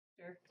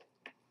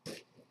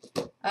picture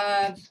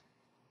of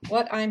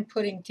what I'm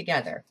putting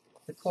together,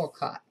 the coal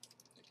cot.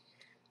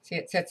 See,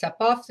 it sits up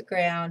off the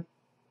ground,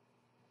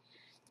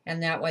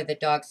 and that way the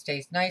dog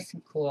stays nice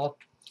and cool.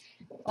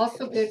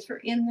 Also good for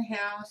in the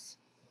house.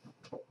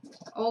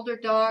 Older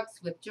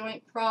dogs with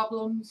joint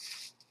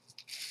problems.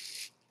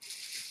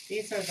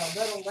 These are the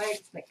little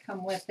legs that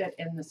come with it,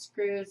 and the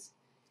screws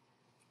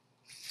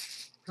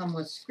come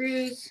with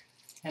screws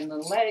and the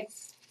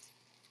legs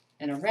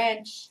and a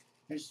wrench.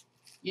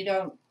 You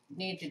don't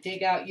need to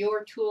dig out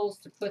your tools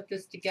to put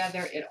this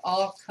together. It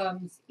all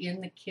comes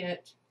in the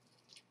kit.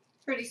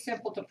 Pretty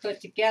simple to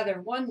put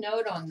together. One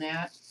note on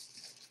that.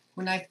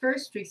 When I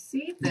first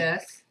received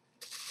this,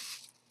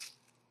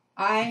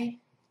 I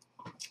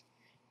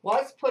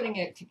was putting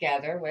it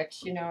together,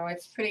 which, you know,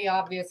 it's pretty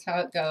obvious how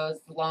it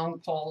goes. The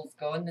long poles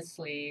go in the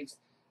sleeves,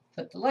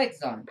 put the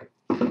legs on.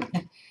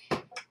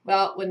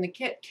 Well, when the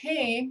kit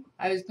came,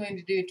 I was going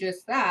to do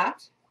just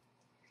that.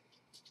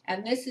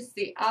 And this is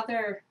the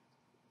other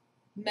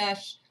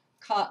mesh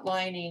cot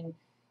lining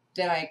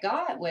that I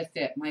got with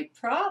it. My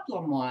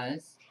problem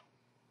was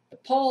the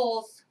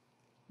poles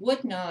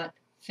would not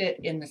fit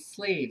in the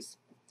sleeves.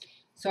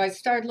 So I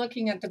started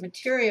looking at the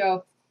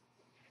material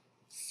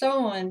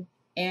sewn,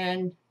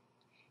 and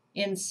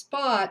in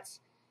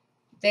spots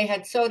they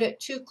had sewed it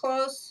too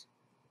close,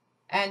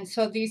 and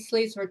so these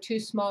sleeves were too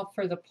small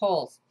for the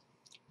poles.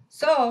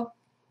 So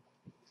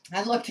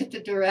I looked at the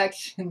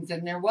directions,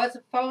 and there was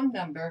a phone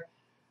number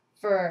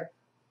for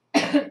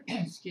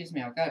excuse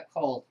me, I've got a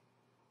cold,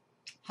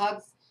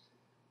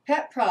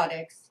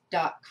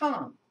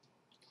 hugspetproducts.com.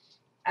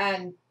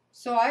 And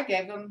so I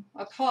gave them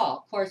a call.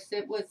 Of course,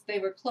 they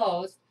were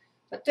closed,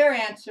 but their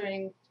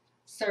answering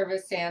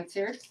service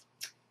answered,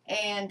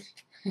 and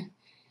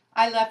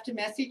I left a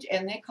message,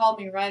 and they called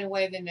me right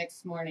away the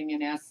next morning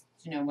and asked,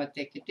 you know, what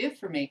they could do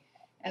for me.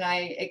 And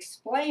I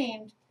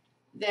explained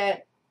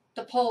that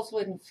the poles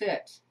wouldn't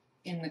fit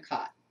in the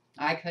cot.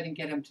 I couldn't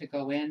get them to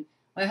go in.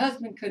 My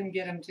husband couldn't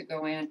get them to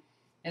go in,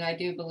 and I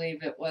do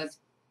believe it was,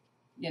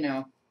 you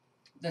know,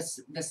 the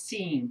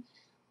seam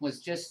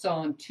was just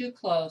sewn too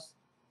close,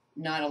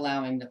 not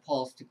allowing the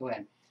poles to go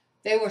in.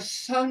 They were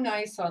so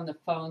nice on the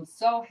phone,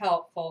 so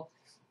helpful.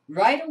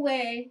 Right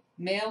away,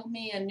 mailed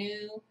me a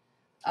new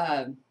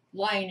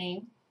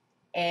lining,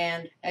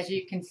 and as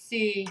you can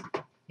see,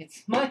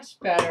 it's much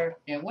better.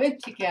 It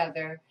went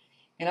together,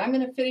 and I'm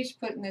going to finish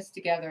putting this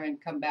together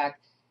and come back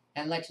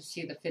and let you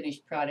see the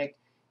finished product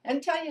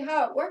and tell you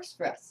how it works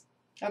for us.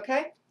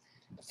 Okay?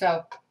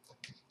 So,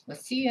 we'll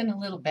see you in a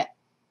little bit.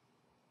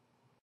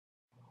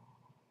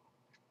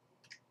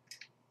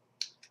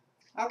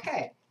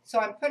 Okay, so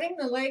I'm putting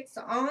the legs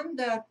on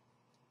the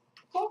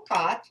coal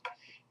cot,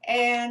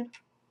 and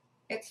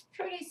it's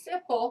pretty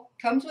simple.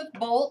 Comes with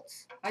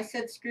bolts. I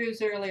said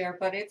screws earlier,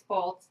 but it's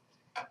bolts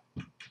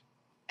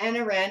and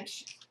a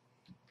wrench.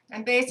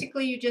 And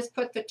basically you just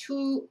put the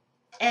two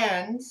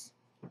ends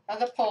of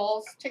the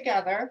poles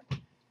together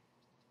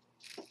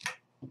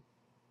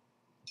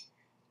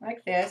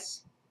like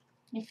this.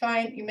 You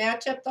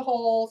match up the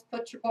holes,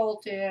 put your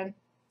bolt in,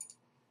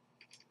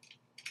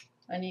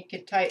 and you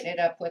can tighten it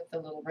up with the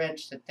little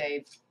wrench that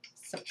they've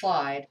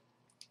supplied.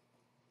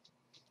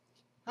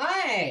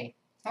 Hi!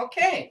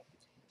 Okay,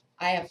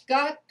 I have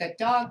got the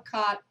dog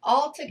cot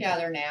all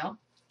together now,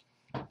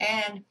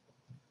 and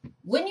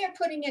when you're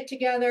putting it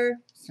together,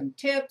 some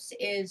tips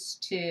is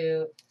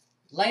to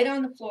lay it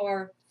on the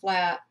floor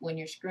flat when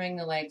you're screwing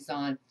the legs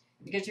on,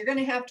 because you're going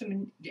to have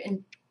to,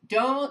 and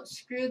don't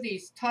screw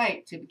these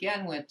tight to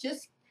begin with.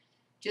 Just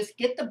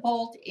get the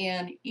bolt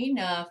in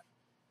enough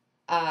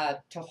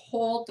to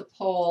hold the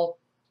pole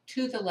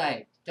to the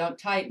leg. Don't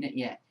tighten it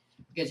yet,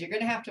 because you're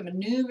going to have to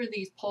maneuver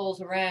these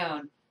poles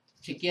around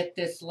to get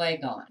this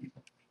leg on.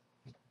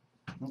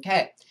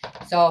 Okay,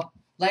 so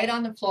lay it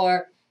on the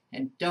floor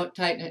and don't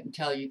tighten it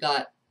until you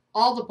got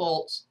all the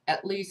bolts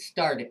at least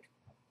started.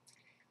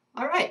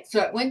 All right,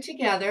 so it went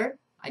together.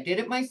 I did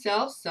it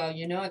myself, so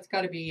you know it's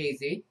got to be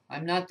easy.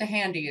 I'm not the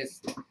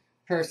handiest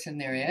person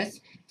there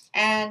is.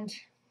 And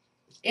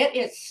it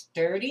is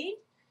sturdy.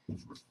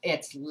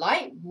 It's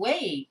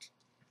lightweight,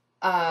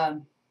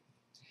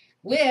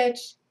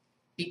 which,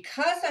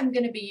 because I'm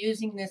going to be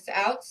using this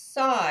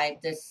outside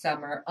this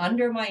summer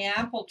under my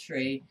apple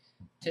tree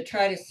to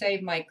try to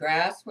save my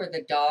grass where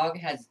the dog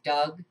has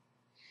dug.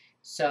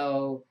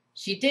 So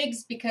she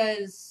digs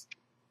because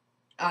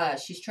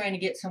she's trying to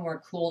get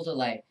somewhere cool to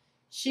lay.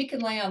 She can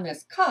lay on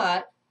this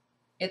cot.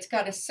 It's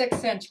got a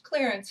 6-inch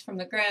clearance from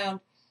the ground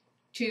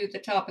to the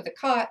top of the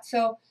cot,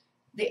 so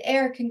the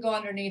air can go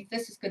underneath.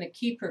 This is going to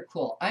keep her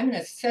cool. I'm going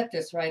to set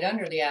this right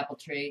under the apple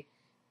tree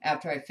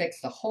after I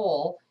fix the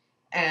hole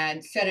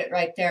and set it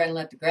right there and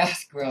let the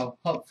grass grow,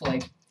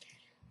 hopefully.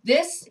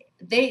 This,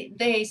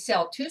 they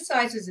sell two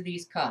sizes of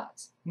these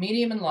cots,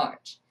 medium and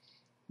large.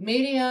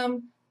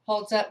 Medium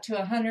holds up to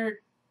 100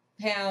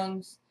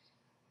 pounds,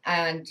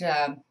 and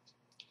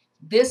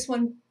this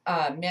one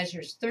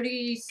measures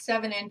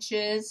 37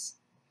 inches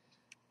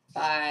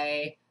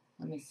by,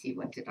 let me see,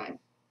 what did I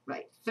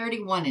write?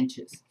 31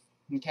 inches.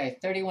 Okay,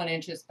 31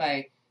 inches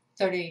by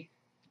 30,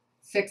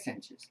 6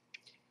 inches.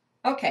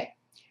 Okay,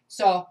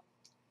 so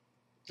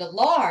the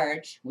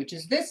large, which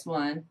is this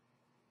one,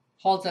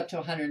 holds up to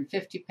a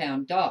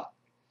 150-pound dog.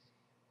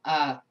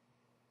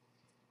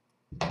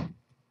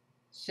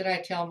 Should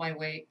I tell my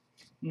weight?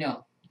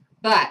 No.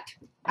 But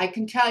I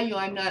can tell you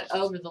I'm not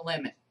over the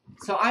limit.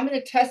 So I'm going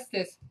to test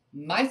this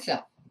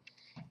myself.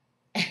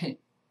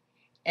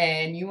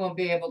 And you won't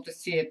be able to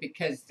see it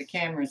because the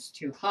camera's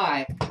too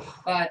high.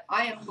 But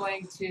I am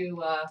going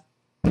to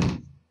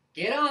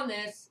get on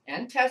this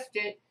and test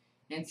it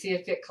and see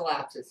if it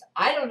collapses.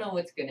 I don't know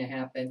what's going to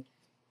happen,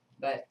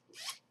 but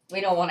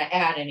we don't want to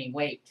add any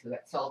weight to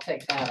it, so I'll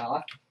take that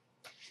off.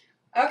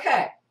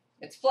 Okay,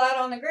 it's flat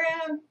on the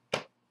ground.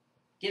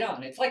 Get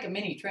on. It's like a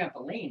mini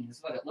trampoline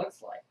is what it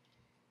looks like.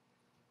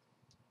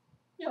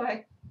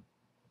 Anyway.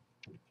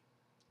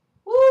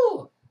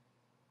 Woo!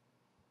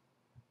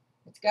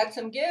 It's got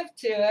some give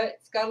to it.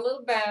 It's got a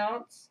little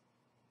bounce.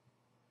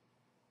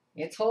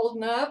 It's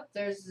holding up.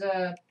 There's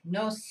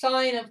no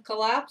sign of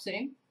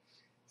collapsing.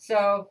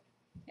 So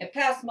it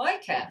passed my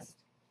test.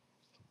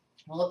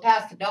 Will it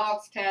pass the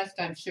dog's test?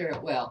 I'm sure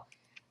it will.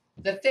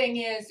 The thing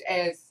is,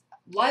 as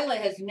Lila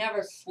has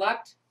never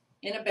slept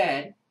in a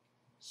bed.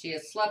 She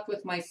has slept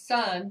with my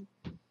son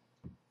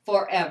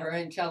forever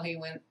until he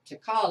went to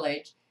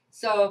college.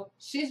 So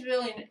she's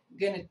really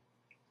going to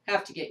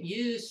have to get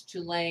used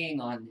to laying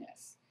on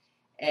this.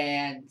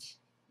 And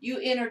you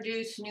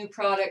introduce new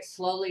products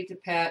slowly to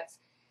pets.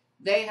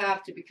 They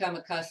have to become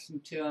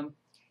accustomed to them.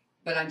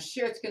 But I'm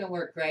sure it's going to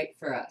work great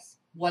for us.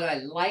 What I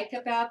like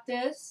about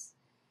this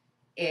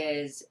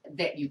is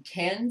that you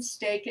can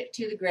stake it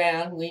to the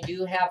ground. We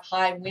do have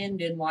high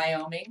wind in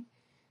Wyoming.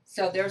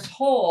 So there's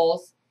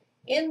holes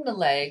in the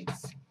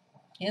legs,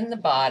 in the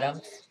bottom,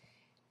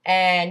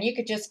 and you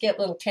could just get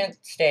little tent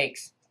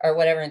stakes or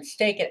whatever and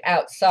stake it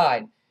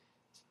outside.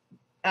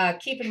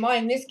 Keep in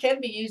mind, this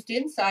can be used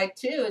inside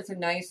too as a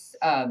nice,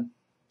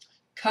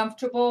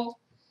 comfortable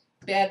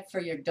bed for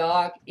your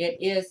dog. It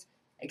is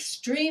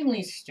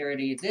extremely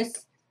sturdy.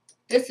 This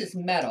is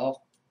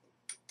metal.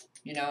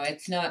 You know,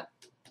 it's not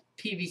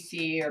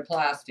PVC or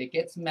plastic.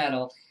 It's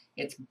metal.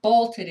 It's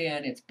bolted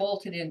in. It's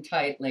bolted in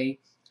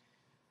tightly.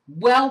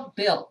 Well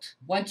built.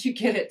 Once you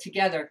get it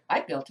together,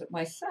 I built it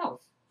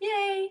myself.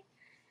 Yay!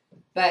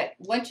 But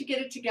once you get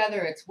it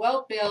together, it's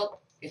well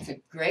built. It's a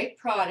great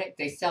product.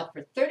 They sell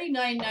for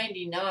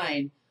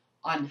 $39.99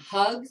 on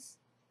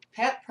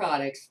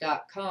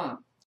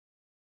HugsPetProducts.com.